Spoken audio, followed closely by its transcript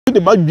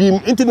the bad dream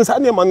into the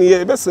Sunday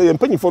money, best say, and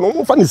penny for no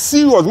more funny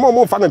serious,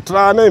 more fun and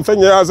try and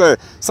fanya as a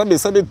Sunday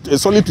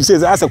solid to say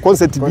as a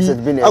concert to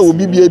be. I will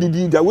be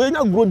the way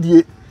now good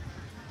ye.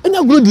 And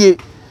now good ye.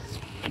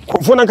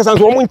 Confonakas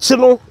woman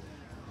chino.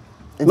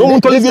 No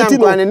one told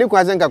you and you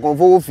can't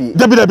confound fee.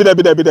 Debbie.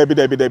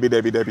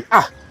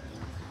 Ah,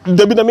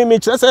 Debbie, me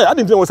say, I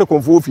didn't know what's a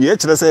confound fee.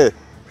 Actually, say,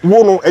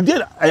 no, I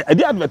did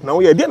admit now,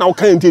 yeah, then I'll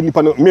can't any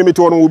maybe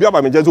to one will be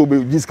about me just will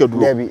be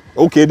schedule.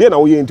 Okay, then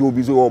I'll into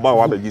be so about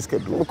what the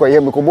schedule.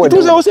 It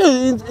was also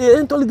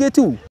interrogate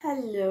too.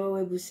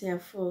 Hello, Musician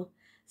Efya.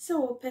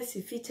 So,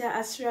 Pesifita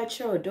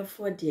Asracha or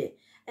Odifour dear,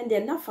 and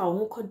then enough our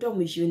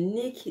Wonkondom is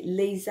unique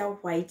laser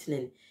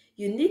whitening.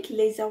 Unique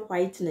laser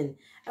whitening.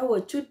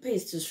 Our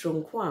toothpaste to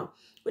strong quam.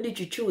 What did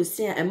you choose?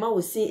 Say, and ma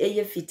was saying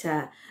a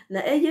fita. Na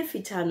eye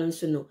fita non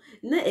sono.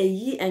 Na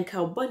ye and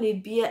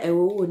carbonate beer and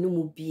wo no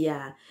mu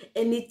beer.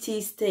 Any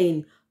tea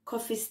stain,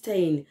 coffee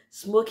stain,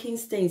 smoking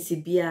stain si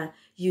beer.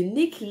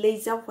 Unique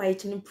laser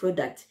whitening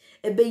product.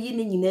 Ebe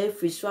yini nyina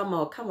free swama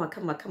or kama.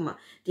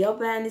 The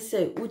other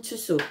say utu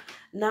so.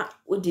 Na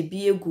o de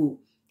beer go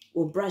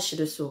or brush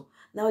the so.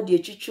 Now the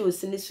chuchu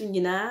sinisu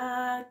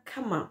nyina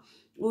kama.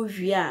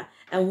 Uvia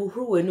and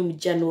who were num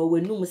January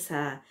when num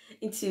sa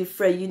into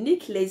for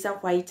unique laser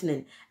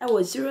whitening. I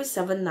was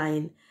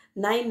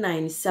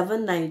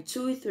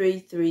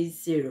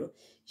 07999792330.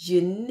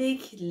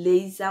 Unique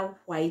laser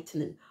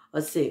whitening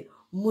or say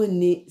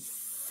money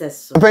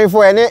says. Pay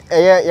for any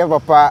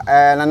papa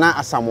Nana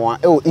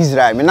Asamoah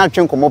Israel. Me not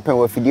come open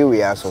with video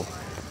we are so.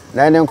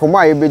 Then come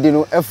I be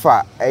no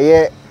efa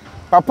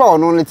papa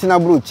on only tina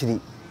blue chili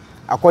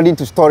according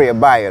to story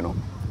about you know.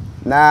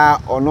 Na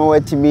ono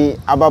etimi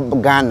aba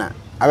Ghana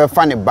aba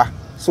fane ba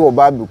so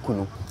oba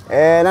buku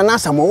Nana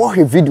Asamoah wo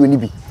hwe video ni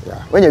bi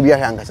wanya bi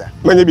ahwe ankasa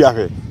manya bi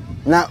ahwe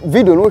na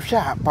video no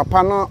hwe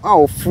papa no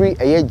a free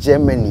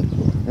Germany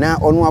na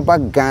ono aba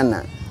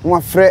Ghana no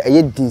afre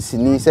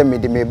dinsini se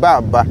mede me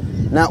ba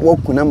na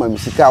wakuna ma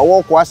misika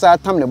wo ko asa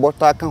tam ne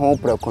boto aka ho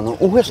preko no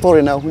hwe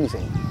story na hu ni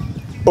sen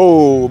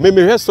oh me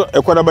hwe so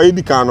ekonaba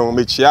yidika no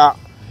me chia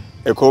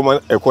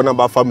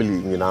Ekonaba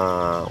family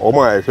nyina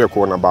omo ehwe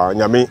Ekonaba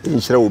nyame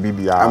nhyira obi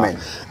bia amen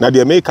na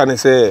de America ne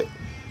se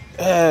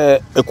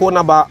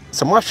Ekonaba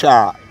se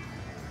mahwa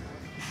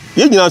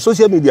ye nyina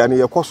social media ne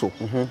yekoso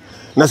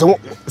na se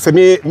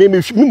me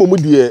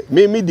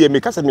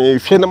kasa me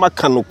hwe na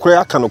maka no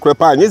kure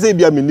pa nyeze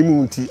bia me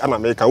nimu nti ana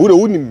America wo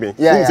wonim me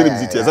nze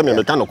visit ye me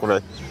meka no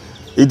kure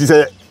it is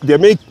de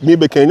me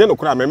be kanya no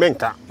kure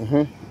menka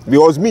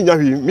because me nya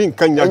hwi me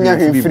nka nya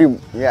hwi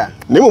yeah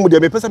na mo de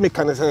me pesa me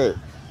kan se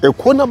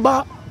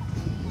Ekonaba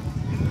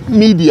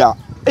media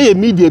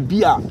media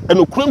bia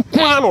eno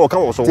kurankwa na oka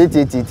wo so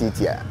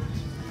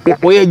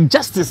we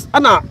justice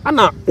ana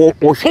o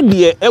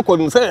hwede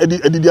ekon say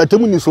edidi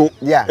atemu ni so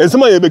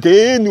ensema ye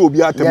beka ni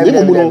obi atemu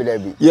ni mu no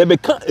ye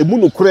beka emu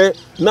no kure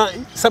na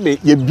sabe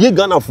ye bie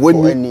Ghana fo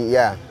ani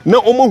na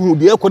omo hu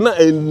de ekon na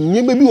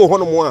nyema bi wo ho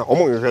no mo a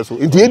omo hwehwe so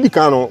enti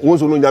edika no wo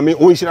so no nyame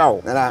o nhira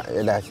wo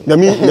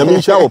nyame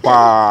nhira wo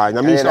pa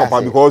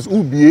because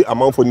ubie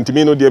amanfo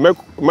ntimi no de me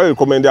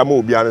recommend am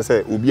obi an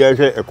say obi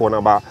ahwe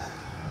Ekonaba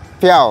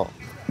piao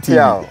ite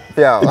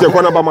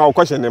Ekonaba ma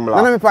question nem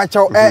la na me pa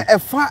chaw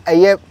efa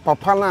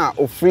papa na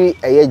ofri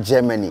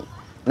Germany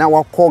na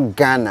wakọ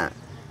Ghana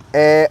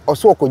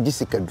oso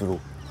okojisika duro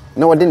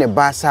na wode ne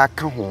ba sa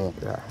ka ho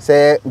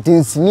se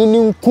dinsini ni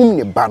nkum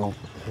ne ba no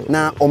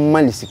na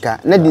omma ne sika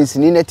na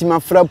dinsini na tima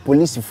fra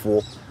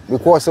policefo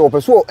because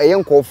opeso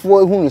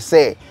nkofo ehunu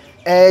se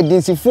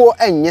dinsifo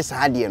enye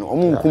saade no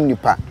omu nkum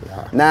nipa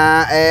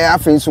na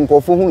afensu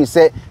nkofo hunu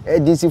se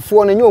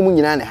dinsifo no nye omu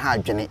nyina ne ha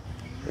adwene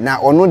na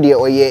ono de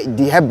oye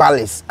the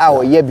herbalist a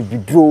oye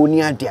bibidro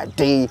ni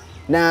ade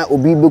na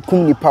obi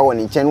bekum nipa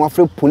woni nchen wa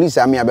frɛ police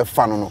ame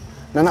abefa no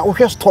na wo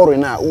hwɛ story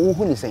na wo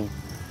hu ni sen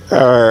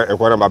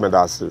Ekonaba me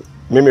das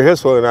me hwɛ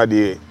story na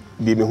de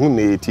me hu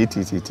na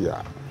titi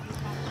a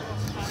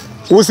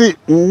wo si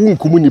wo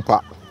nkum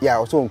nipa ya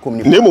wo so nkum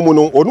nipa na emu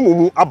no onu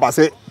mu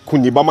abase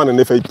kunyiba ma na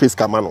ne fa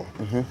peska ma no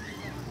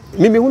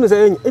me hu na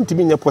say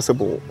entimi nya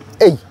possible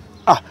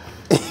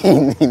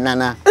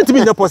nana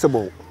entimi nya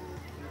possible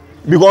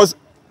because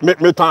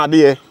me tan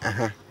de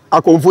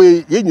Okomfuo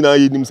ye nyina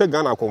ye nim se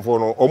Ghana Okomfuo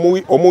no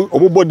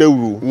omo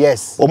bodawuru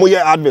yes omo ye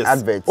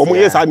advert omo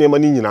ye sa nema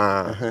ni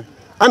nyina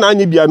ana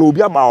anya bia na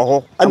obi aba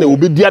ho ana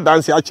obi dia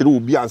dance a kire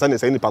obi ansa ne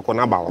se nipa ko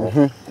na aba ho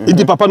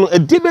idi papa no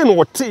edibe no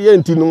wote ye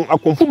nti no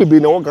Okomfuo bebe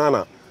na wo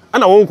Ghana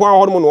ana won kwa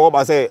ho no no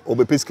ba se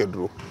obepeska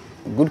duro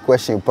good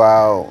question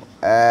pal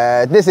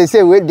this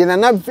say we dey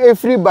na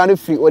free band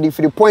free or the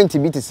free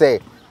point be to say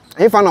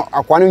if I no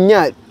Acquah no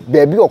nya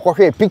baby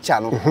okohwe picture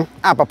no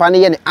papa ne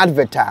ye ne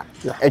advert a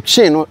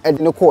twe no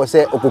ne ko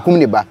se okokum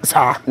ne ba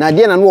na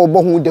de na no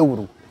obo hu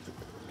dawuru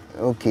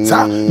okay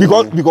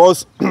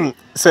because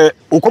say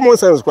common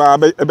sense kwa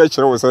be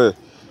kire wo say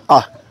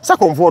sa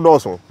Okomfuo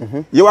doso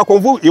ye wa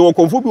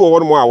Okomfuo bi wo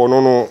mo a wo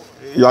no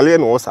yale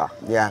no sa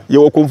ye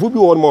Okomfuo bi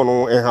wo mo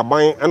no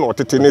enhaban na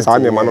otete ne sa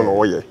ne ma no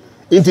wo ye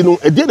inti no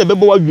e de na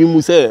bebo wadwi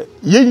mu say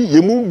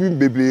ye mu bi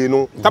bebre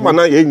no taba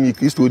na ye ni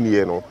Kristo ni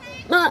ye no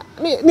na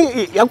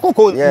ni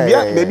yakoko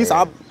bia baby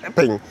sa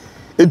pen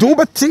edu wo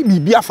beti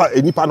bibia fa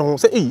enipa no ho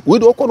say eh we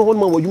do okọ no ho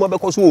ma wadwuma be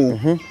ko so o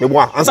me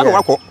boa ansa na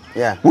wakọ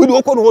we do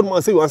okọ no ho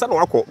ma say ansa na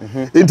wakọ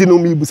enti no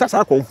mi busa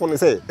sa konfo ne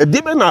say e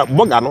de be na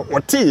Borga no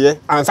wote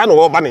ansa na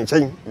wo ba ne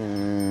nchen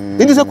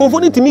enti say konfo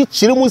ne timi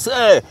chire mu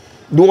say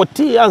do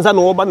wote ansa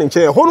na wo ba ne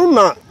nchen ho no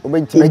na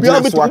obetimi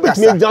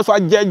gya so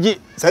agye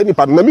say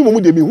nipa na mi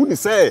mu de bi hu ni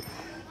say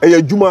e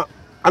adwuma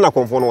ana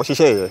konfo no wo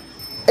hyehyɛ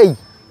eh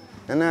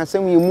Nana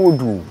Asamoah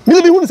modu.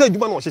 Me be hu say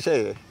adwuma no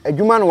hyehyɛ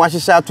adwuma no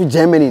wahyehyɛ to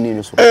Germany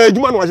ni so.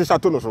 Adwuma no hyehyɛ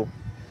to no so.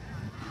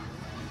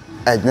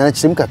 Nana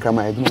chim kakra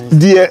ma adwuma.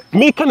 Die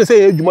me kan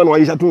say adwuma no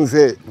hyehyɛ to no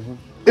say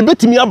e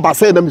betimi aba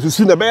say na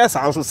mesusu na be yɛ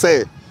san so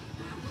say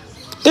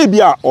e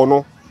bia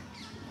ono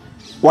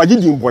wagye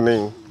din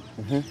bɔnen.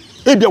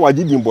 E bia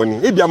wagye din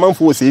bɔnen. E bia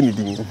manfo say ni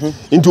din.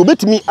 Nti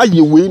obetimi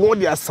aye wei no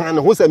de asan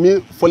ho say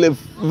me for the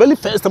very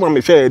first time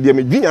me hwɛ de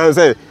me dwinya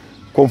say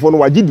konfo no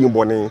wagye din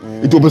bɔnen.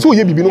 Nti obeso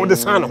oye bibi no de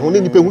san ho ne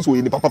nipa hu so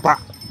oye ni papa.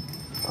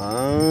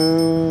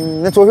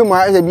 Na to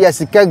hwema e bia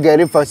sika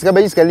gari fa sika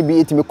be sika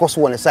bi etimi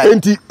koso won side.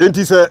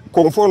 Enti say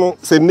konfo no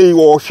say nei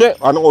wo hwɛ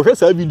ana wo hwɛ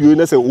sa video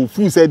na say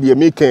ofu say de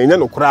me kan nya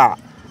no kra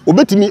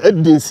obetimi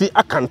adinsi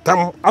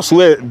akantam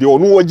aso e de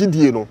ono wagye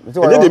die no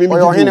enya de me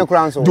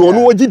de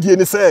ono wagye die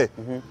ni say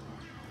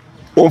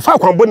on fa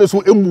kwan bone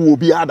so emu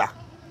obi ada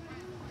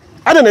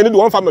na ne de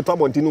on fa meto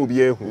abonti na obi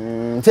ehu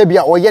nte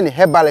bia oye ne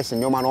herbalist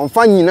nyoma no on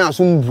fa nyina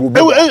so mbu obi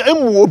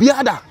emu obi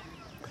ada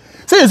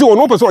say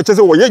ono person o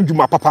chese wo ye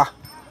adwuma papa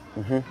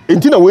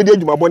enti na we de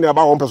adwuma bone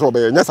aba on person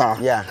obeye nya sa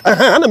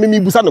ana me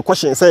busa ne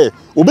question say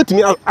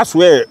obetimi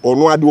aso e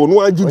ono ade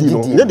ono agidi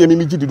no nya de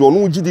me gidi do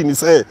ono gidi ni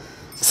say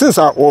since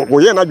wo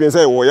ye na dwen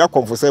say wo ya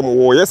confuse mo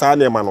wo ye sa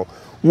na ema no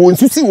wo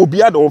nsisi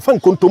obi ada on fa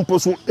nkontompo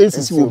so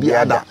ensisi obi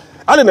ada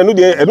ale na no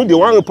de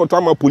one report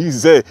ama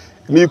police say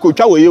me ko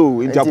twa wo ye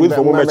o enti police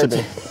for mo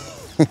mechete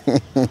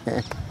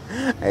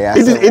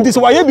it is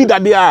why be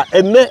that there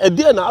ene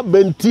ede na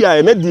benti a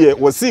ene de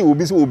wo see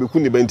obi so obeku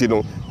ne benti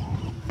no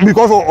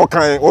because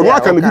okan onu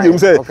aka no gidi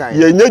say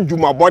ye nya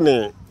dwuma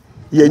bone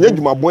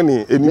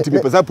eni ti me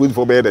pesa police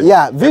for be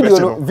there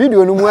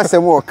video no mu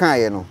asem okan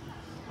ye no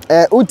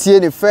utie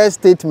the first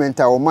statement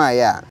a o ma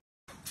ya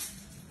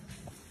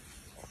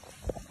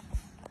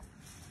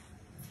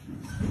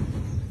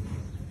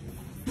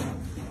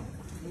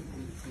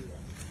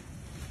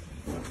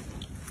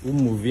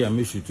movie a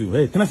me shoot too.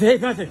 Hey, can I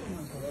say?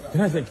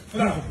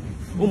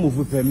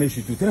 Movie per me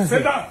shoot too. Can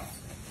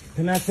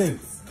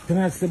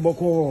I say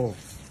boko?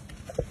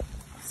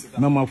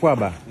 Mama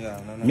kwaba.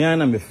 Me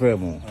ana me frère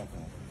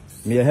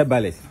me a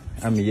herbalist.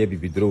 I'm here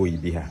bibi draw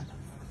yi ha.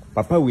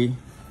 Papa we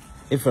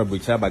Efra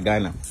bucha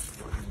bagana.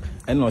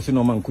 Eno se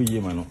no man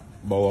kuyi ma no.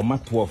 Ba wo ma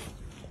 12.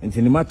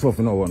 Enti ni ma 12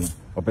 no wo no.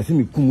 Opese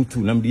me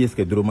kumutu na me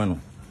yeske draw ma no.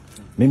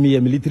 Me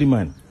a military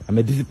man. I'm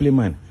a disciplined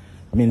man.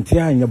 Me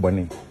ntia anya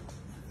bone.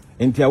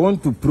 And I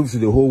want to prove to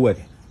the whole world.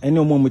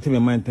 Any moment my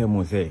mind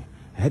time say,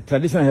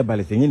 traditional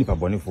herbalist, any nipa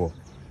boni for,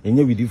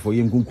 any we do for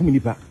you,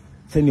 nipa.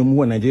 Send you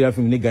more Nigeria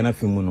film, Ghana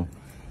film.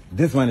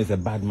 This one is a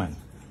bad man.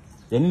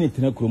 You need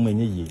to know Kroma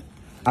ye.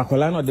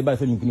 Acquah no the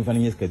best you can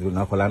find schedule.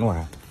 Acquah no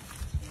ha.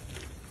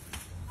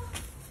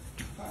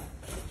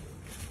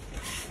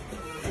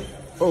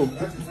 Oh,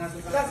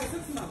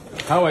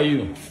 how are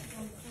you?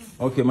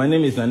 Okay, my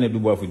name is Nana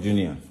Asamoah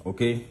Jr.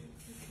 Okay.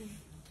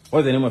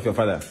 What's the name of your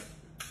father?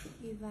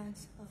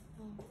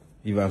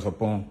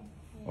 Odifour.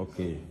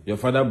 Okay. Your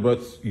father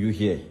brought you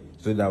here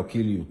so that I'll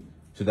kill you,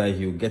 so that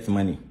he'll get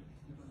money.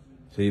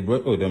 So he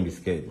brought, oh, don't be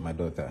scared, my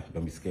daughter,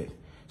 don't be scared.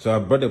 So I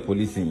brought the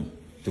police in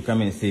to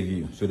come and save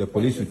you. So the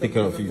police will take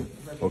care of you,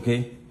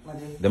 okay?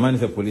 The man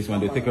is a policeman,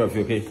 they'll take care of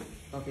you, okay?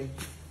 Okay.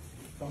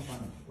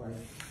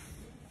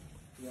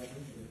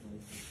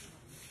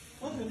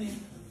 What's your name?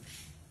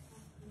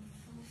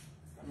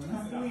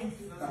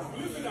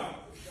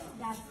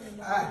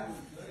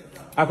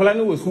 Acquah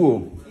no was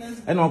school.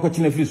 And I'm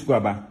watching a free school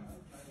aba.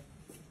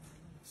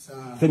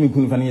 Tell me,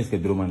 couldn't find yes,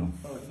 Romano.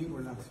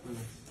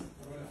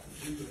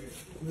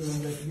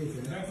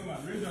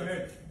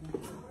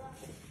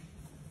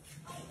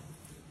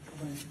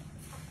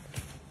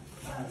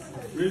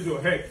 Raise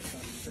your head.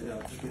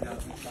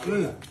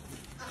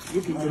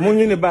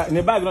 Money in the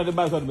bag, not the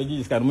bag of the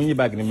Jesus can money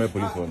back in the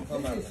police one.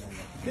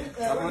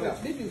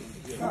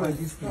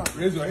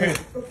 Raise your head.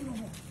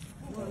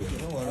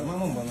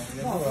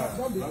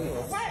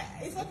 Why?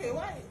 It's okay.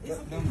 Why? It's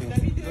okay.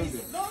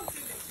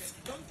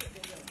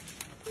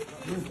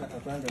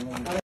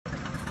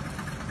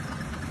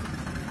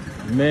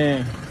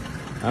 Man,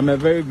 I'm a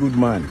very good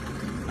man.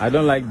 I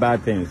don't like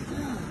bad things.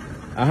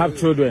 I have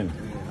children.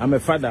 I'm a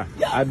father.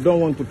 I don't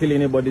want to kill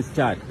anybody's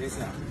child.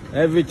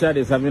 Every child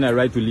is having a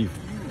right to live.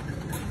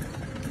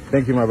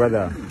 Thank you, my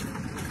brother.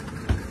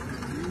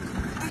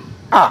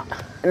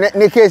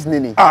 Ne case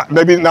nini.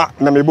 Baby na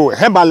me bo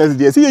herbalist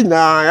dey. See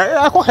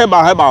na I call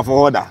herbal for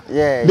order.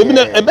 Yeah. Baby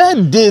na e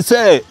be dey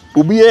say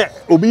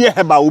obi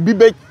heba obi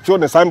be show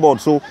the signboard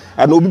so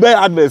and obi be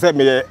advert say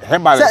me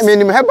herbalist say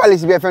me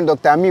herbalist be friend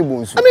Dr. Ami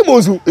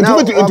Bonsu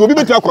into obi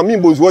be to akwa me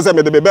Bonsu was say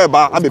me the be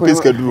ba abe pay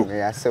schedule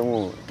ya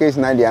asem case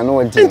na dia no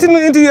wadi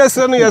into yes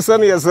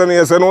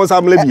no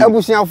sam lebi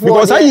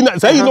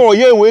because say no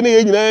ye we na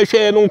ye nyina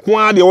hwe no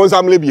nko ade won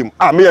sam lebi me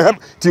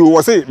ti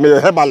wo say me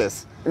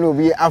herbalist no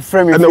be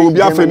afrem me and obi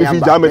afrem me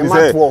fi jam me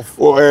say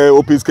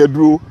o pay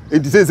schedule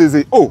it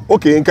say oh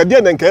okay nka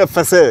dia na nka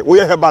fa say we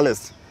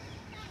herbalist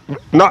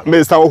na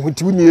Mr.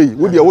 Wontumi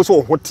we dey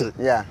also hote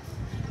yeah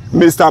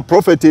Mr.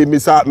 Prophet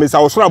Mr.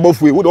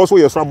 Osrabofwe we also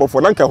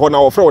Osrabofo na nka ho na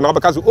ofre na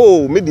beka so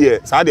oh me dey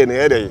sa de na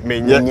ye dey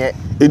menye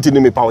enti ni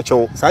me pa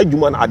ochew sa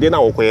dwuma na ade na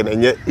wokoye na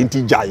nye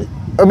enti jai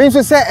obi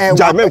nso se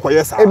jai me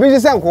nkoye sa obi nso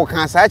se nko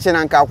kan sa che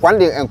na nka akwa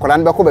de enkola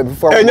no beko ba bi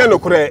fo enye no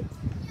kure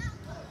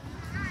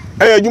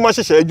adwuma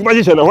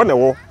hyehyɛ na ho na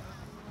wo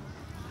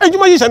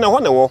adwuma hyehyɛ na ho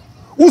na wo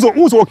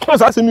uzo kan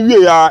sa se mi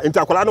wie ya enti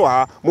akola no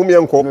ha mo me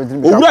enko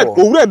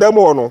owura da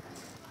mo no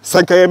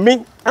sanka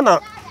me ana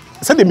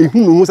se de me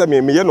hunu se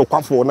me ye no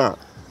kwafo na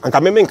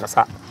anka me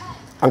nkasa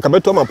anka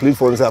beto ma please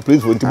for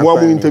enti mo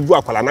amu interview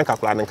akola na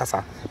akola na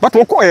nkasa but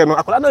wo ko ye no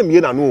akola na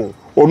mie na no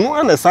onu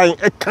ana san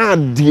e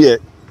kan de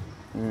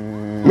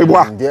me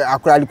boa de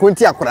akola de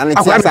konti akola na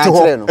ti sa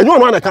kire no enyo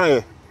onu ana kan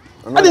ye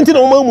ade enti na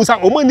o ma musa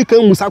o ma ni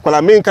kan musa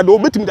akola me nka de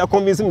obetimi da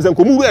convince me se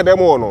nko mu wi da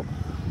mo no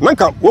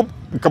nanka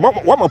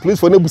wa ma police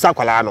for na busa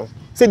akola no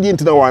se di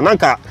enti na wa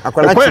nanka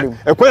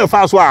ekwen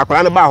fa so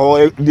akola na ba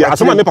ho di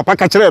asoma ne papa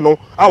ka kire no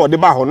a wo de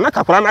ba ho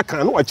nanka akola na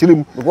kan no wa kire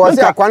mu because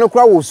akola no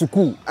kura wo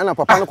school ana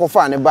papa no ko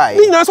fa ne ba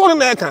ni nya so no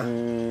na eka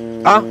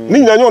ni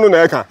nya nya no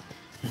na eka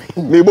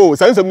me bo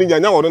sansam ni nya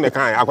nya wo no na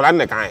kan akola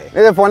na kan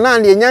e for na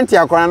de nyanti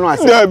akola no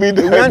ase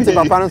nyanti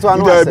papa no so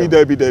anu ase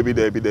dabi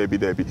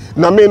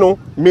na me no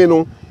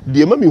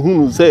de ma me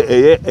hunu se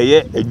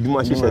eye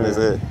adwuma hyehyɛ ne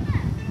se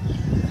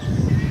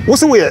wo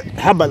se we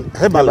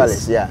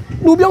herbalist yeah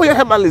no bia we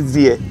herbalist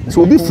there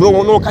so obi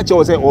fro no ka che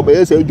wo se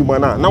obeye se adwuma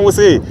na wo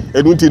se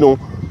edunti no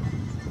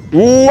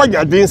wo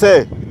ya din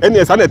se ene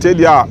esa na te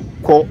dia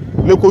ko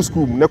ne ko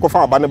school ne ko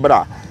fa aba ne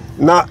bra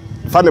na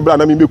fa ne bra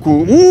na me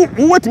meku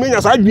wo watimi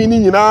nya sa adwin ni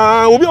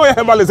nyina obi we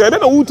herbalist e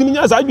na wo timi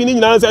nya sa adwin ni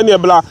nyina se ne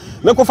bra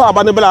ne ko fa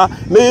aba ne bra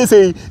na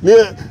yesei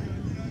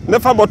ne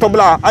fa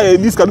botobla aye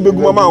diska no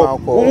beguma ma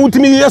wo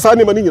timi yesa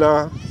ne ma ni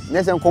nyina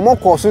nese nkomo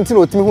koso nti na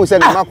otimi hu se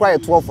ne makra ye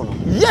 12 no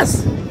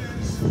yes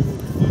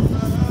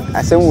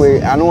asem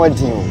we anu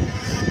wadin o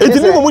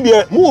etimi mo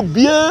de mo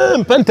bia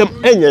mpentem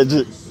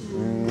enyeje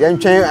yen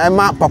twen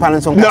ama papa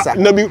no so nkasa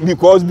na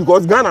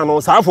because Ghana no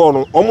sa for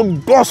no omo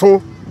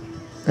doso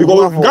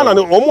because Ghana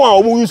no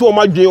omo use o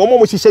madwen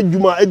omo hyehyɛ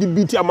dwuma edi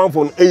biti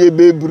amanfo no eye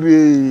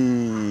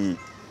bebre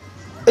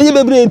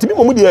ntimi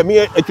mo de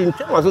me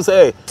atwentwa waso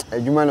se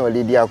adwuma na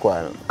odidi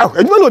akwa no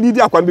adwuma na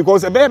odidi akwa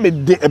because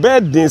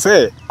ebe din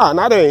say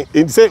na dey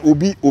say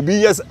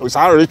obi yes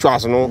sa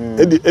rituals no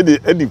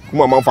edi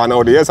kuma manfa na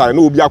ode yes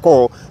na obi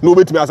akọ na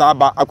obetimi asa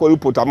aba akọ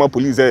report ama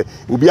police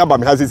obi aba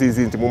me ha say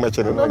ntimi mo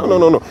meche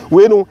no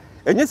we no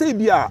enye say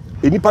bi a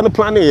enipa no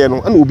plan ye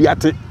no na obi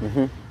ate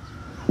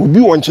obi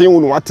wonche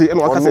wo no wate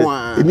na waka say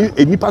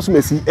enipa so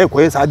masi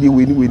ekoye sa de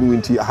we ni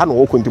nti aha na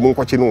wo kontimo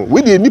nkwache no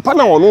we de enipa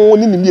na wono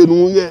ni nimie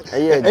no ye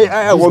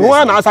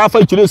wono na asa fa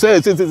kire say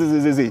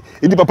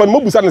edi papa no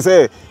mabusa ne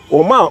say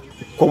o ma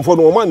komfo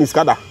no o ma ni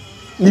skada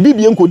ni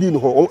bibie nkodi no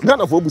ho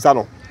Ghana fo busa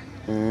no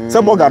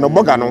say Borga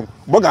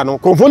no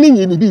komfo ni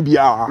nyi ni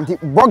bibia nti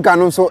Borga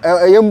no so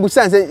ye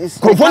mbusa say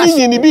komfo ni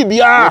nyi ni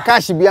bibia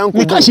cash bia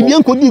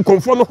nkodi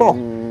komfo no ho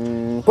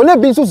kole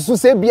bi so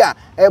se bia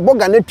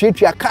Borga na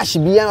twetwa cash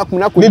bia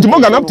akumuna ko nti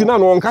Borga na ptina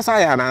no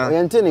nkasa ya na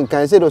yente ni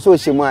kan say do so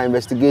shemu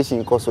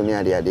investigation koso ni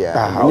ade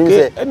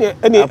okay any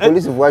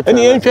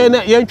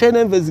yen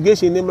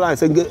investigation ni mla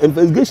say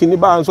investigation ni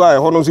ba so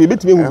ho no so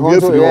yebetime hu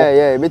bia firi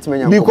yeah yebetime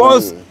nya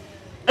because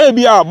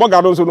bia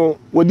Borga no so no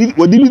wodi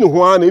bi no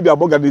ho na bia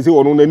Borga de say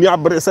wono na ni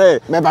abre say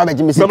me ba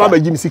bagi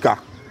misika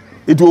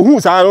it will who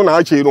say no na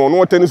ache no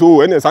no ten so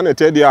any say na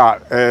te dia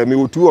me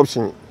wo two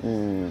option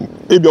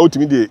bia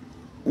otimi de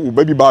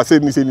baby ba say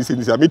ni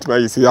meet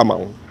my say ama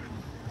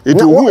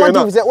etu hu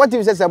na what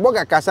if say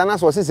Borga kasa na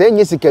so say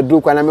enye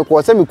sikaduro kwa na me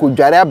ko say me ko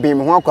dware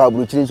abem ho akwa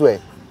aburuchiri so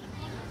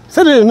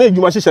say na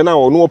adwuma hyehyɛ na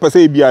no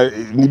pese bia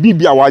ni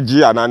bibia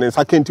waje ana ne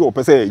sakenti o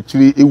pese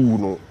chiri ewu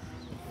no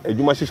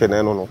adwuma hyehyɛ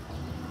na no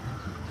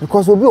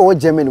because obi o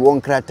Germany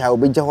won krata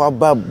obegya ho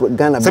aba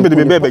Ghana say be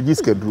be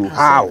giskaduro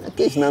how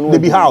they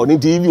be how ni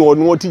TV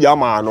no ti ya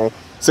ma no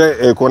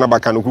say ko na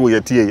baka no ku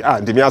ye tie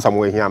Nana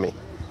Asamoah hia me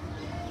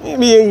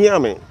hia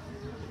me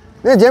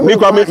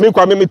me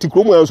kwa me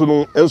tikromu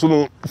enso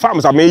no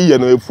farms am eyi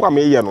no efu am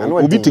eyi no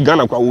obi ti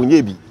Ghana kwa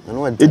wonye bi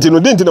enti no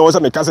denti na wo se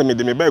me kase me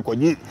de me ba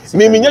kwaji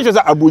me nya hwe se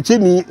aboche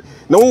ni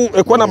na wo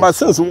economy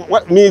sense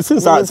me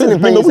sense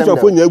me no bucha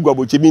fonya agu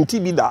aboche bi nti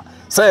bi da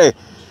say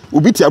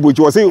obi ti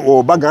aboche wo se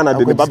o ba Ghana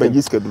de ba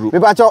bagi skaduro me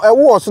ba cha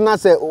wo so na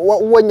se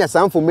wo nya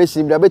some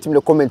information bi da betimi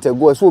the comment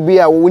go so obi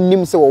a wo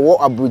nim se wo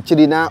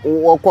abochiri na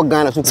wo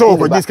Ghana so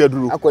bagi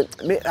skaduro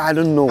I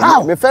don't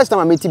know me first time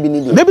I met bi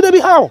ni dey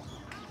how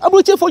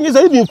abroche fo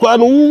nyeza ebi kwa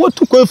no wo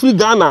tu kwa free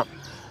Ghana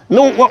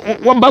no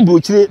wa ba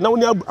brochire na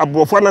woni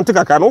abrofo na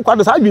ntekaka no kwa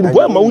de sa adwin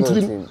bo ma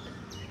wutiri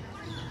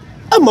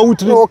ama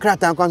wutiri o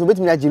krata nkwan so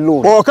betimi agi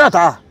loan o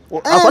krata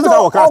akwade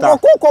ka o krata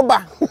ko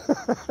ba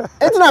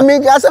entina me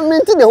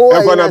asementi de ho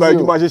ekona ba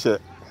adwuma hyehyɛ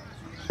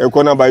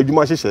ekona ba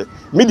adwuma hyehyɛ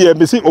media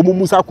be si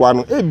omumusa kwa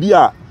no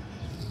ebia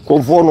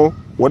konfo no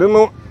wode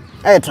no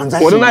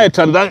transaction wode na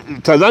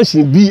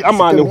transaction bi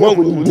ama ne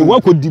ho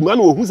akodim na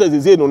wo hu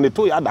sɛ no ne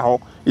to ya da ho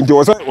nti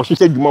wo sɛ wo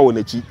hyehyɛ adwuma wɔ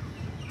n'achi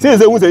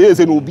sɛ hu sɛ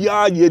yɛ no obi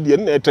a ye de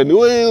na etre ne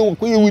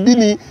ko wudi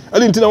ni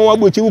ali ntina wo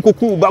agbochi wo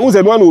koku ba hu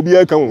sɛ no na obi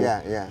aka ho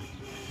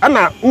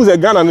ana hu sɛ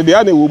Ghana no de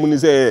ana wo mu ni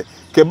sɛ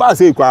ke ba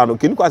sɛ kwa no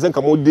ke ni kwa sɛ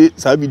nka mo de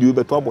sa video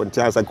beto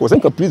abontia sɛ ko sɛ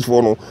nka please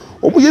for no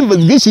o mo ye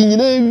investigation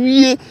nyina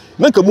wie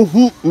na ka mo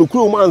hu no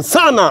kuro ma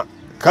ansana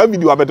ka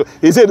video abeto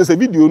e say no say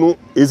video no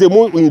e say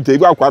mo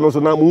interview Acquah no so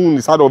na mo hu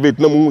ni side of it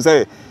na mo hu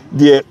say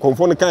de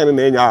confront kan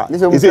na enya e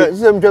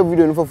say mo twa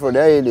video no for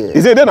there dey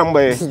e say dey na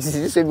mba e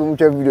say mo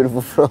twa video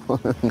no for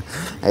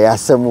ay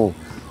asemo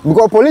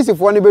because police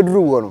for no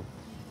bedru wo no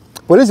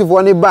police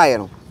for no buy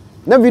no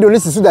na video no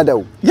sisu dada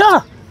o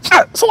yeah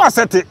so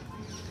asete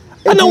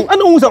ana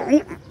hu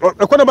say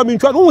Ekonaba mi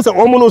ntwa hu say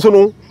omo no so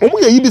no omo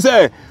ye yi bi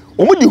say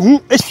omo di hu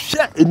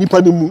ehwe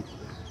enipa ne mu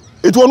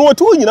etu ono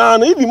otu nyina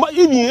na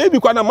ebi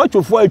kwa na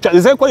machofo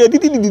atwa say kwa ye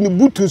didi ni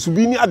butus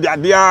bi ni ade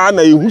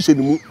na ehu hye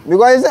ne mu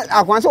because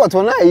Acquah say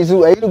oto na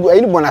isu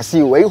ayi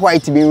bonasi o ayi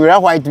white bi wira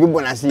white bi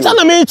bonasi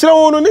sana me kire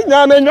wo no ni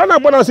nya na nwa na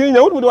bonasi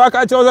nya wo de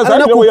waka kire wo say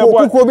sa wo ye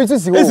bo ko bi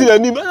sisi ho esi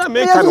ani na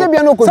me ka no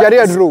bia no ko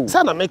dware adro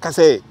sana me ka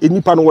say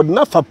enipa no wo de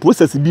na fa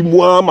process bi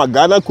mu ama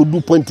Ghana ko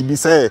du point bi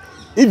say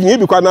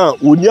ebi kwa na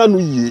oni anu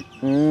yie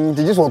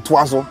tiji so to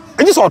aso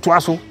eji so to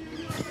aso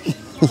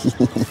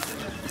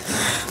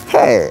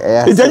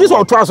eji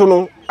so to aso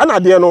no ana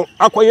de no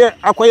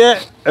akoye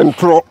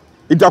entro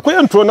eji akoye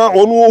entro na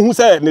onu ohu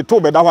say ne to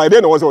beda ho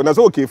ide na wo say na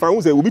say okay fa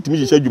hu say obi timi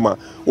hihye adwuma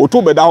o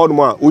to beda ho no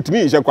ma o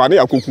timi hihye kwa na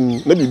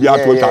yakoku na bibi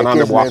ato twa na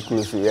ne boa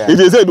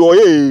eji say do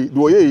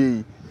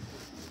oye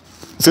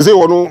sese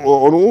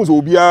onu hu say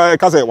obi a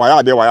ka say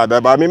waya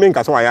de ba me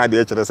nka say waya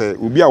de kire say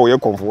obi a wo ye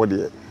komfo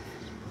de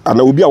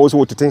ana obi a wo so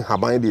woteten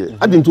haban de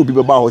adin to obi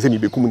be ba ho say ni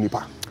bekum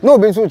nipa no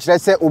obi so kire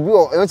say obi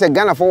o say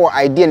Ghana for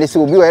idea ne say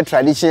obi o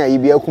tradition a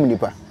bi akum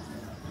nipa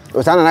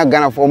o sana na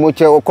Ghana for mo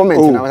che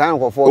comment na sana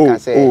ko for ka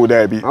say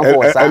there be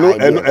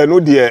eno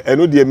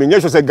de me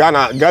nyesho say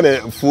Ghana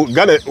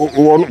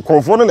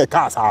konfo no ne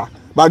ka sa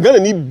ba Ghana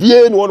ni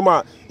bie no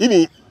ma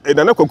ibi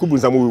Nana Kwaku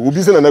Bunsamu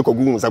obi se Nana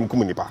Kwaku Bunsamu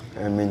kum nipa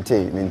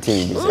maintain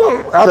bi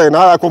are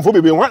na konfo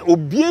bebe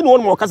obi no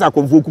mo ka sa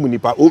konfo kum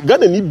nipa o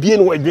Ghana ni bie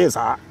no adwen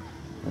sa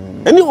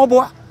eni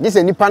oboa this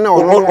nipa na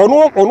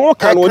ono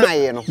kan no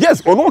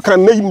yes ono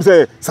kan na yim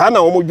say sa na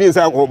omo dwen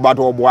say ba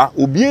do oboa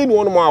obi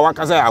no mo a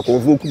waka say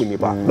akonfo kum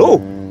nipa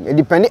no it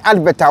depend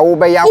advert wo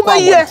be ya kwa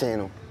bonten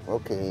no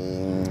okay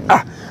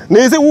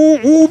na say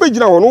wo be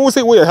gina wo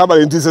say wo ye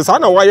Herbalist say sa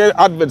na wa ye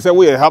advert say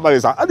wo ye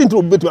Herbalist I didn't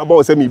know betu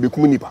about say me be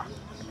kum nipa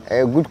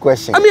a good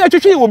question I mean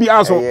atwetwe wo bi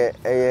aso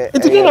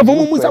it give na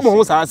fomu musa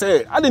mo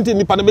say I didn't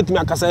nipa na betumi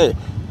aka say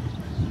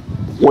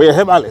wo ye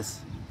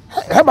Herbalist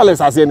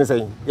as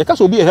anything. You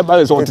can't be a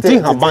herbalist or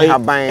think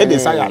haban e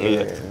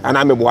desire and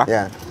ameboa.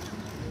 Yeah.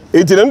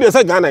 Enti na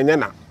ndese Ghana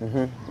nyana.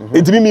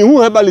 Enti mi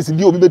hu herbalist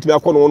bi obi betumi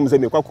akọ no say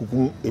me kwa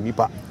kukum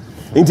enipa.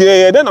 Enti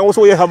den na wo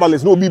so ye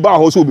herbalist na obi ba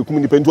ho so obi kum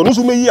nipa. Enti no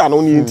so meyi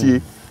ano ne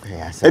entie.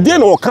 E den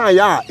na o kan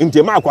ya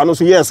enti ma Acquah no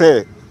so ye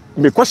say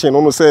me question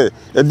no say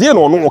e den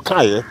na ono o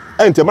kan ye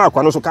enti ma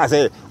Acquah no so ka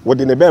say wo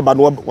de ne beba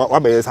no wa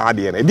be sa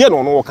de ne den na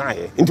ono o kan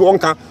ye enti won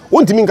kan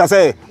wontimi nka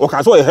say o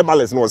ka so ye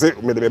herbalist no say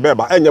me de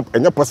beba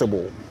enye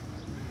possible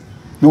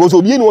because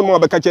obi ni won mo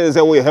be ka che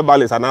say wo ye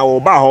herbalist na wo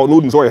ba ho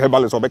no dum so ye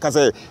herbalist o be ka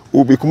say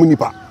obi kum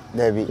nipa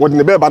wo de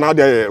ne beba na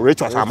de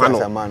rituals amano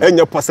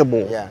enye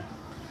possible yeah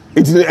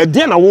enti e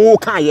den na wo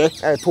kan ye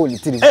to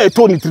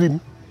ni trim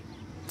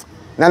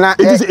Nana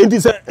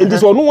it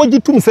is ono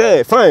wogi tum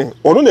say fine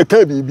ono na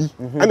ka bibi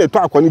ana to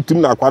Acquah ni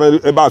tum na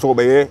Acquah e ba so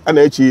be ye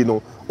ana achi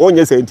no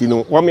onye senti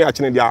no wo me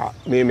achine dia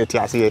me meti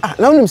ase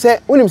na wonim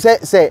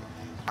say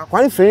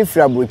Acquah ni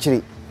free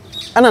abrochiri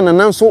ana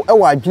nana so e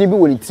wa adwene bi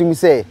woni trim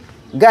say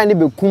guy ni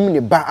bekum ne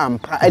ba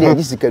ampa e de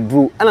gisika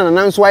duro ana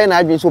nana so aye na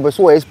adwene so be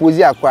so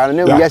expose Acquah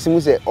na wi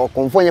asimu say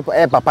Okomfuo nye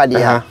papa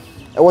dia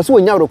e wo so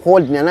onya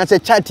record na na say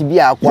chat bi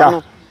Acquah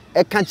no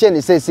e kan che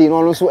ne say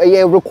no so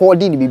e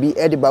recording bibi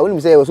e de ba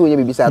wonim say wo so onya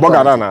bibi sa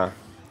Borga na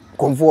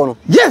Okomfuo no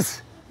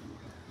yes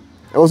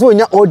e wo so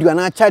onya audio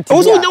na chat bi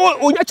wo so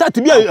onya chat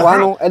bi Acquah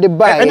no e de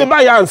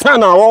ba ya ansa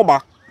na wo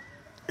ba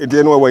e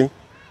de no we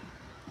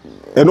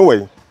eno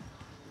we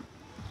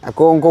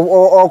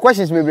or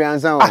questions maybe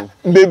answer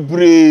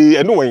bebre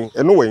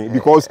eno we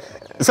because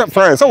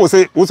fine so we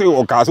say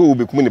o ka so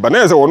obi kum ni ba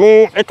na say ono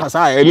e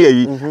kasa ere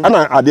yi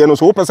ana ade no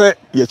so wo pese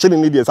ye chine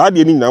ni de sa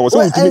ade ni na wo so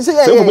utimi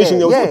say information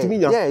ya wo utimi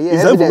nya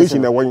is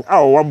information na won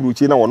a wa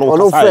bruchi na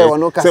wono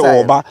kasa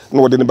say oba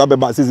na wo de ne ba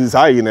ba say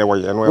sa yi na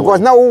we eno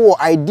because now wo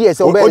idea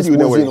say oba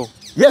expose no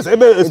yes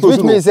ebe expose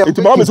no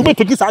it ba me so be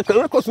take sa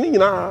records ni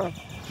nyina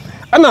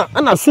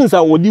ana since I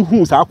wodi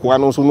hu sa Acquah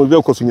no so no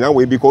record so nyina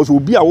we because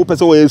obi a wo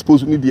pese we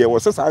expose ni there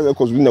was say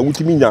record so na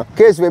Wontumi nya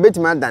case we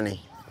betima dane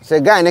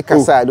say guy ne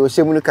kasa de o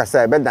shemu ni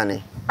kasa be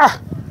dane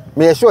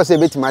me sure say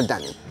betima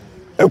dane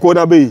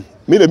ekuonaba yi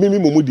me na mimi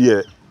momu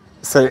de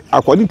say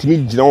Acquah ntimi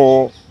gina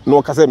wo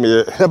no kasa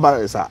me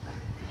Herbalist a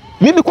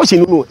me be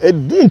question no e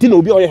dinti na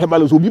obi o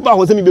Herbalist obi ba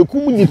ho say me be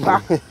kum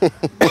nipa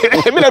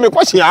me na me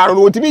question aro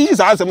no Wontumi yi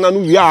sa asem na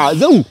no wi a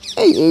zau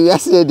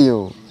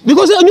Asiedu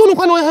because any no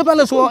kwa no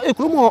Herbalist wo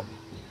ekromo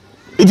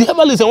Edi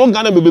Herbalist won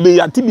Ghana bebe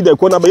ya tibi de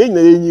kona ba ye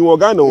nyina yin wo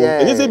Ghana o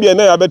enye se bia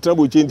na ya betra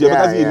bo change e be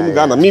kasi yin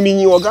Ghana mimi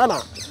yin wo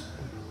Ghana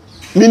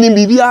mini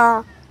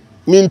bibia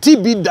minti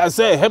bi da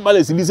se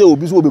Herbalist bi se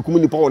obi so obekum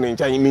nipa won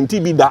nchan minti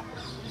bi da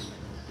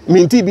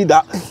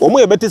omo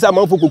ye bete se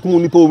amanfo kokum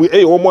nipa obi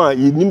omo a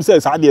yinim se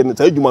sa de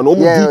sa adwuma no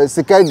omo di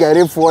sika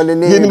garefo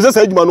ne yinim se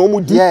sa adwuma no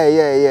omo di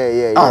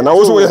na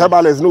wo so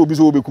Herbalist na obi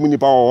so obekum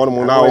nipa won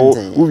mo na wo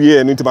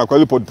wie no ntima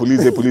kwali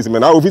police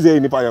men na office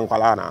nipa yan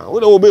kwala na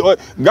wo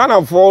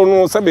Ghana for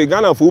no se be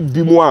Ghana for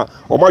bi mu a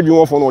omadwen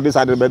wo for no de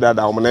sa de be da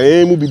omo na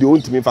emu bi de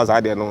ontimi fa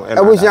sa de no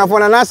abusia for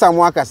Nana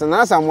Asamoah kasa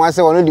Nana Asamoah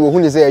se wono de wo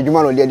hu se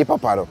adwuma no de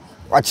papa do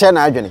wa che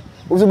na adwene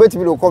Usu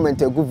betimi do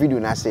comment a good video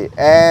na say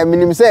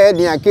minim say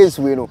e case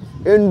we no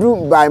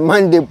endru by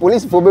Monday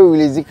police for be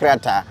release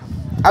krata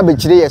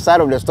abechire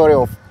side of the story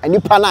of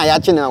anipa na ya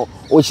che na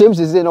o shame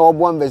say na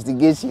obo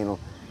investigation no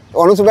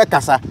ono so be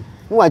kasa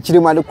no wa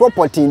chire ma de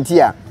property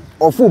ntia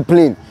of full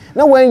plane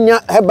na wanya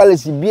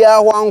Herbalist bia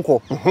ho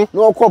anko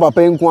na okọ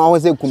papa nku aho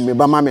say kumme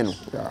ba mame no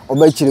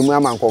oba chire mu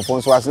ama nkofo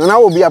nso ase na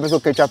obi apeso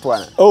ketwa to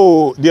ana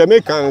the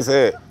Americans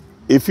say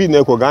if you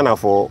neko Ghana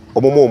for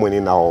omomo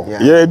money now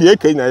yeah the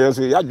Kenya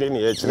yenso ya dwen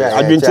ye kire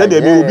adwen kire de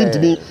be obi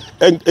ntimi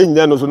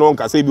enya no so no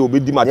nka say be obi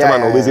di matema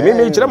na obi say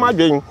me kire ma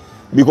adwen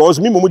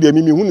because me momu de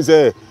me hu ni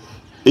say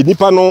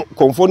enipa no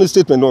conforming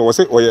statement no we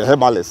say oye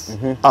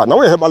Herbalist na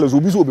we Herbalist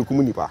obi so obi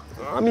kum nipa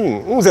I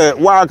mean who say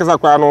wa kasa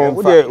kwa no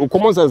we dey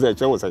common sense e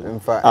kire we say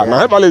na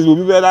Herbalist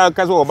obi be da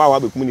kasa oba wa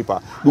be kum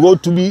nipa because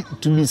to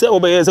be say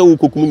oba ye say wo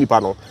kokum nipa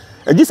no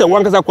egi se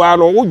wan kasa kwa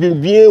no wo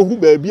dwenbie hu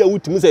ba bia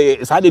wutimi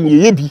se sa de ne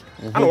ye bi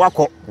ana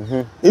wakọ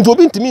nti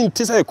obi ntimi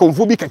nti se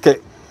konfo bi keke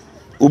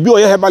obi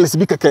oye Herbalist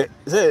bi keke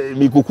se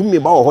mi kokum me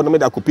ba wo ho na me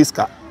da ko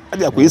piska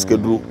ade akọ iska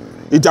duro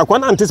enti Acquah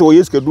na nti se wo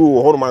iska duro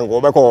wo ho man go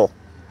be ko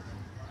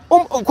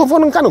konfo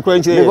no kan kro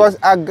nche because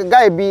a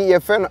guy be your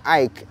friend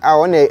Ike I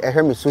want to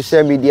hear me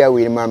social media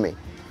with Maame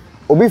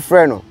obi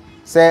friend no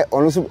se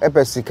onu so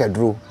epesika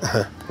duro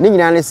ni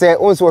nyina ne se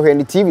on so hwe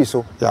ni TV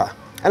so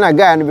and a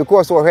guy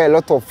because we hear a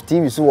lot of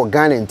TV so we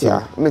Ghana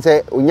and me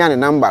say onya ne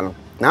number no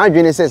na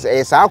adwene says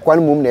e sa Acquah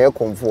no mum na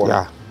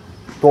Okomfuo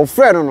to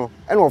friend no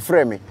and o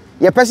friend me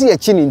ye person ye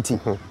chi nti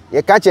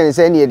ye ka che ne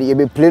say ne ye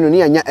be play no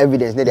ne anya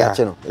evidence ne de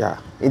ache no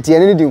nti ye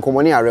ne di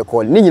nkomo ne a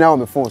record ni nyina o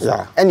me phone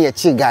so and ye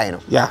chi guy no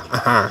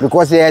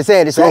because they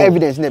say there is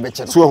evidence ne be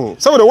che no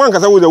so the one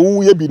kasa wo the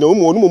wu ye bi na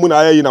mo no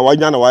na ayi na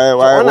wanya na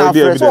wa the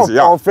evidence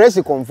o fresh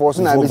confo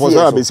so na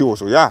be si so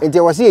nti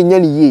we say nya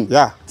ne ye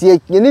ti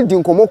ye ne di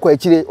nkomo kwa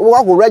akire wo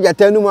akọ raja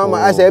tanu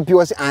mama asa api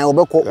wo say an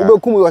obekọ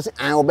obekum wo say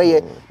an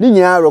obeye ni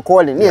nyina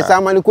recording ni esa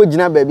amane ko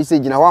gina ba bi say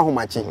gina ho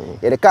ahomache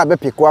ye de ka be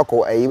piko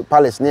akọ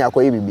palace ne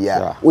akọ ye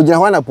bibia o gina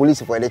ho na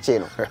police for the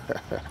chain no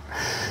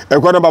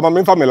Ekuonaba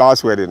me family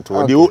last wedding to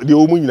the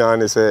omu nyina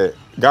ne say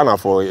Ghana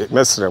for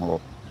mesremo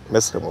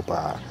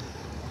pa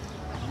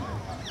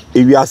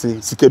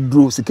ewiase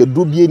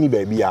sikedro bie ni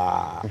ba bia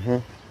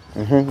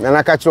na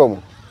na ka kiro mo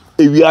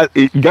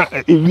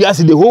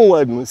ewiase the whole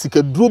world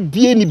sikedro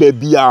bie ni ba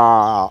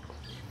bia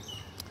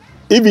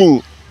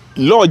even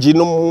lodge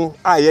no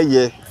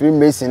ayeye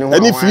Freemason no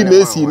any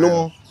Freemason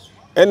no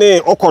any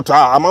okoto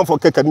amanfo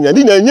keka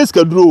ni na nye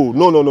sikedro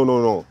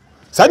no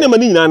Sane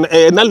mani nyina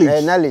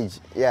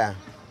knowledge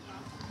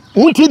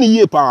Wunti ni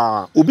ye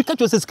pa obi ka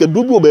chose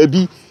sikedro bi oba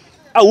bi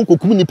a wo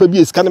kokum nipa bi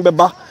esika ne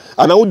beba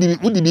ana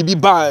wodi bibi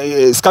ba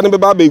esika ne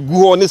beba ba egu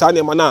ho ne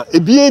sane mana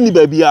ebie ni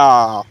ba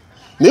bia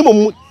na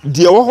emom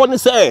de wo ho ne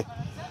se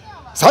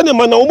sane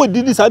mana wo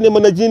didi sane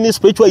mana gini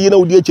spiritual ye na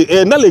wodi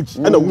eche knowledge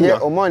ana wuya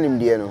o ma nim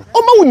die no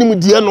o ma wonim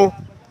die no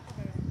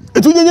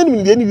etu nyenye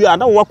nim die ni wi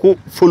ana wo ko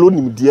follow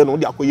nim die no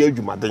de akoye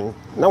adwumaden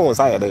na won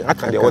sa ye den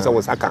aka de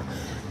wo se aka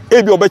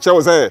ebi obekere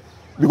wo se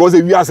because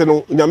we ase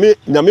no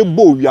nyame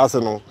bo we ase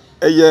no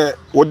eye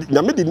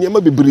nyame de niam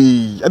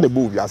bebiri na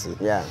bo we ase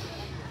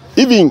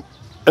even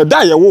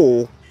da ye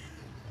wo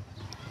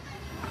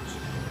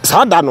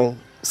sada no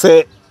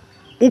se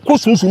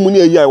ukosunsun mu ni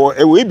eya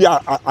e bi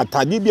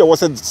atade bi e wo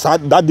se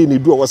sada de ne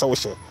du wo se wo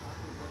hye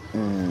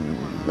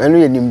enu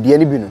ye nimdie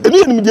ni bi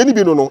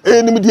no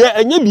nimdie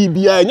enye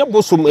bibia enye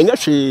bosom enye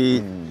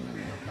hwe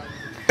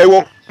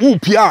ewo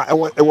upia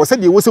ewo se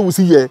de wo se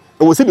wusi ye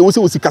ewo se de wo se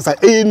wusi kasa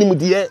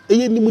nimdie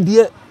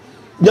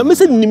ya me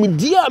se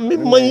nimdie a me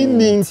man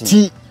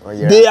ninti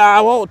they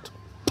are what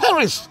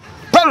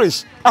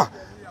perish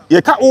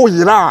ye ka o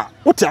yira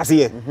wote ase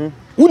ye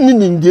wonni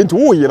nimdie nti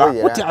wo yira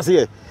wote ase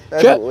ye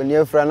oni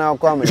afra na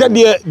akwa me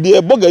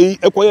de Borga yi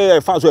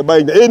ekoye fa so e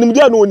ban enim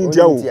dia no oni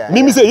ntia o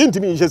mimi say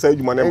yentimi nhye sa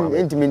adwuma na ma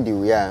entimi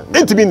ndi ya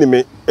entimi ni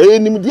me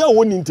enim dia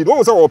oni nti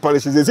no say o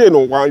parish say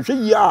no wan hwe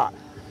yi a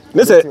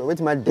ne say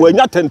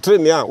wanya tentre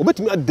ne a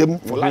obetimi adem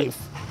for life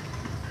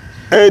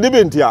de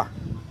bentia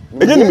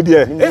enye nim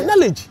dia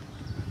knowledge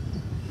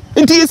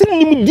nti yesi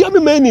nim dia me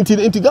man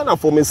nti Ghana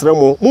for mesra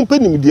mo mpe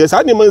nim dia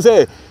sa ne man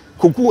say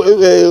koku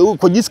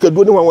koji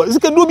sikaduro ne wan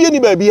sikaduro bi ni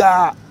ba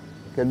bia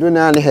kaduro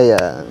na ne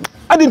ya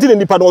adi nti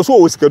nipa no so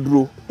o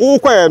sikaduro wo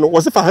kwae no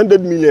wo se fa 100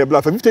 million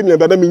bla fa 50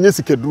 million na me nye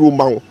sikaduro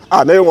ma wo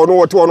na ye wono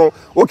wote wono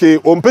okay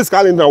o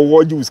mpeska le na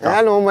wo ji uska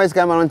na no mo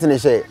iska ma no ntine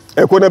she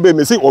ko na be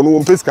me se ono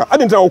mpeska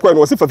adi nti na wo kwae no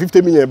wo se fa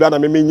 50 million bla na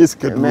me nye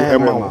sikaduro e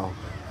ma wo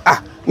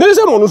ne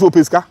se no ono so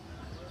peska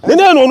ne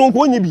no ono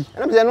ko nyi bi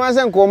na be no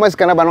anse ko mo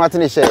iska na ba no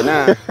atine she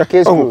na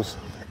case close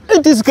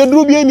enti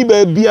sikaduro bi ani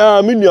ba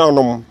bia me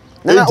nuanom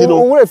na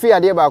wo refi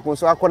ade ba ko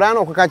so akoda na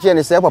okaka che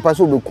ne se papa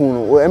so bekun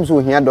no em so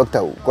hia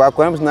doctor ko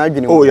akoda na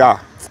adwene oh ya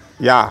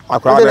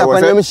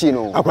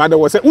akoda na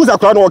wo se uza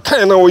akoda na o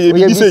kan na o ye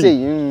bibi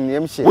sei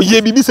o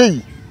ye bibi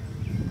sei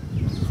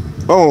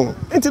oh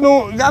enti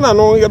no Ghana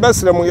no ye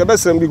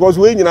besrem because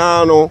we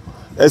nyina no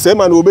ese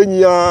ma na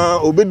obenya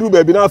obeduru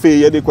ba bi na afa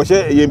ye de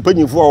kwhye ye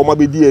mpanyifo a o ma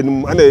bedi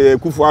enum ana ye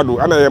kufu ado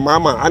ana ye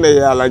mama ana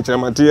ye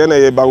alanchemate ana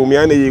ye bawumi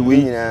ana ye wi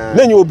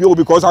na nyi obi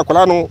because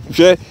akoda no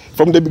hwe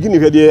from the beginning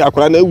hwe de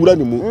akoda na ewura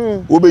ni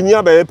mu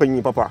obenya ba ye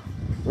panyi papa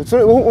so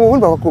won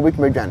ba ko bet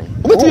medwane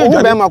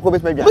won ba ma ko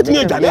bet medwane bet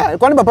medwane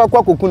ko ne papa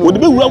ko kokunu wo de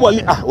be wura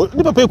wali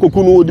de papa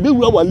kokunu wo de be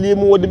wura wali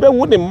mu wo de be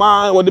wo de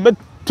ma wo de be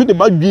to the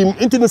badwim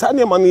enti sa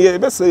ne ma no ye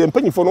be say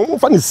mpanyifo no mo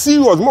fa ne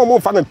serious mo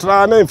fa ne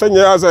tra na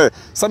mfanya as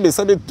sabe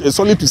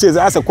solid to say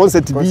as a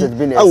concert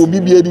bi a obi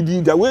bi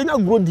adidi da we nya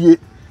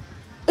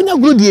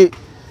grodie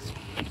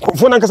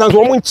konfo na nkasa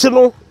so mo nchi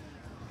no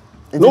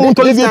mo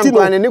tolerate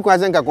no ne kwa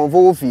zenka konfo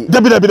wo fi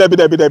dabi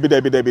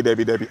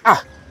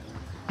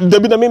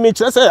dabi na me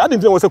kire say adi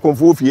nti wo say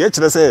konfo wo fi e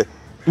kire say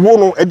wo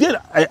no e dey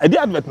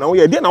advert na wo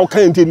ye dey na wo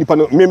kan nti nipa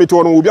no me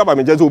to no obi aba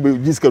me jese obi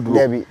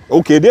giskaduro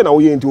okay dey na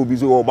wo ye nti obi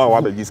so oba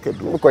wa ba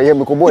giskaduro ko ye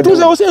me ko bo dey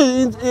to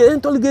say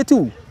interrogate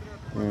you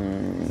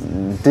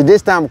to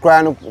this time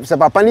cry no se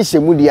papa ni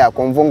shemu dia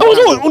konfo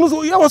ono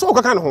so ya wo so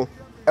okaka no ho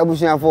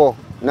abusuafo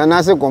na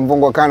na se konfo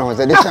ngo kan ho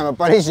se this time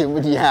papa ni shemu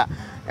dia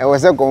e wo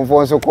se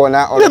konfo so ko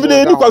na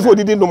David ni kwa so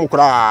odidi ndom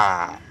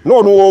kra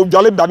no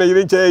jale da na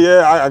yire che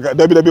ye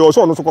David o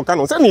so no so kan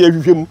no se na ye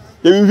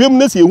hwehwem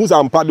na se ehu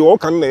sampa de o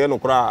kan na ye no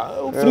kra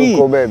free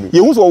ye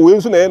hu so we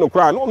so na ye no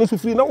kra no so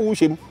free na wo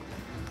hwem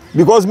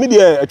because me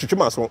dey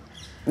atwetwema so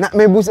na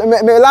me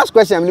last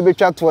question me be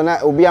twa to na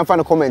obi amfa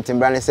no comment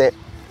mbra ne se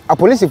a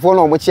police for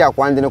no mo chi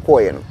Acquah de ne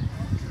koye no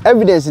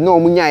evidence no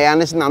mo nya ya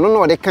ne se na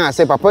no de kan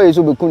se papa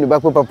yeso be kum ne ba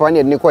papa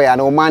ne de ne koye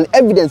na o man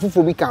evidence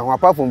fufo bi kan ho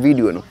apart from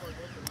video no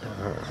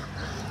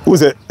who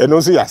say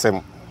eno so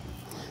yasem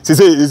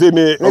say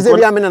me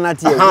be amena na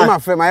tie ma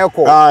frɛ ma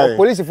yeko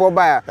police for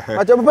buy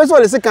but papa so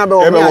le se kan be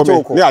o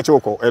me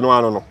achoko eno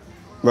ano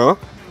no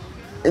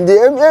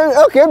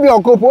okay be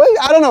okopo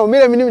I don't know me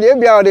dey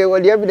be all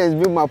the evidence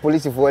be my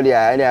police for there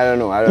I don't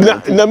know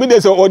na me dey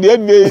say all the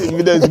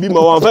evidence be my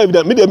one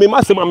evidence me dey me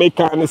masem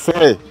America ne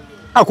say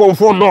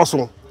Okomfuo no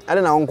so I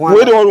don't know on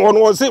we dey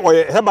on say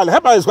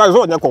Herbalist kwa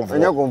so nya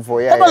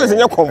Okomfuo yeah Herbalist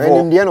nya Okomfuo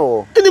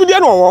enim die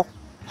no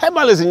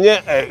Herbalist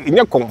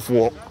nya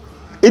Okomfuo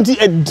enti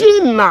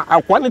edin na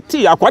Acquah ne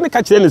ti Acquah ne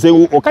ka kire ne say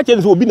o ka kire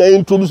ne say obi na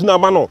introduce na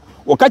ama no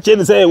o ka kire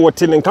ne say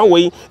wote ne nkan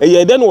we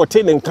eye den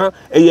wote ne nkan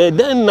eye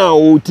den na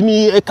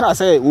otimi e ka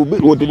say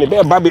obi ne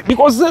be ba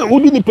because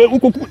obi ni pe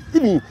nkoku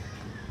ini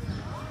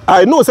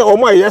I know say o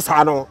mo yes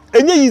ha no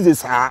enye easy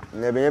sa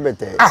na be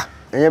bete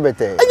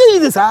enye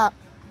easy sa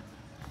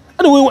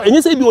anyway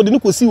enye say bi odi ne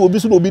kosi obi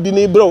so obi di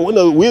ne bro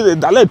na we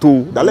dialect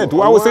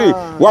wa wo say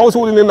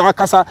ni na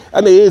akasa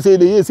na ye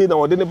say na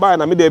odi ne ba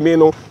na me de me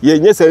no ye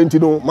nye say nti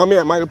no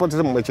mama my report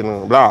say mo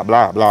no blah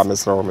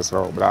misra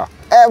blah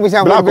we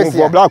say blah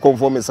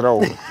Okomfuo misra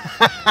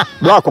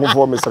blah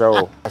Okomfuo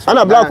misra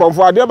ana blah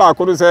Okomfuo ade ba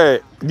ko say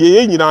de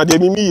ye nyina de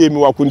mi ye mi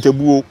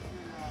wakuntebuo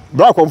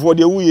blah Okomfuo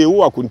de wuye wo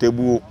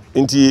wakuntebuo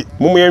nti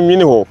mo ye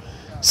nwini ho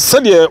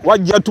se de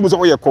wagya tum say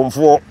wo ye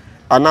Okomfuo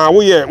ana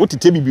wo ye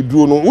wotete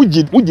bibiduro no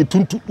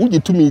wuji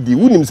tumi di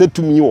wunim se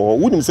tumi wo ho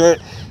wunim se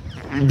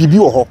bibi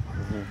wo ho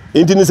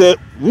enti ni se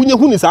wunye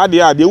huni sa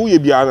de a de wo ye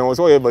bia na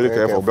so ye very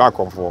careful blah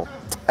Okomfuo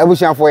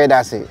abusuafo ye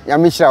da se ya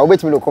me hira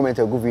obetimi no comment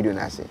a good video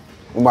na se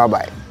bye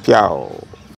bye ciao.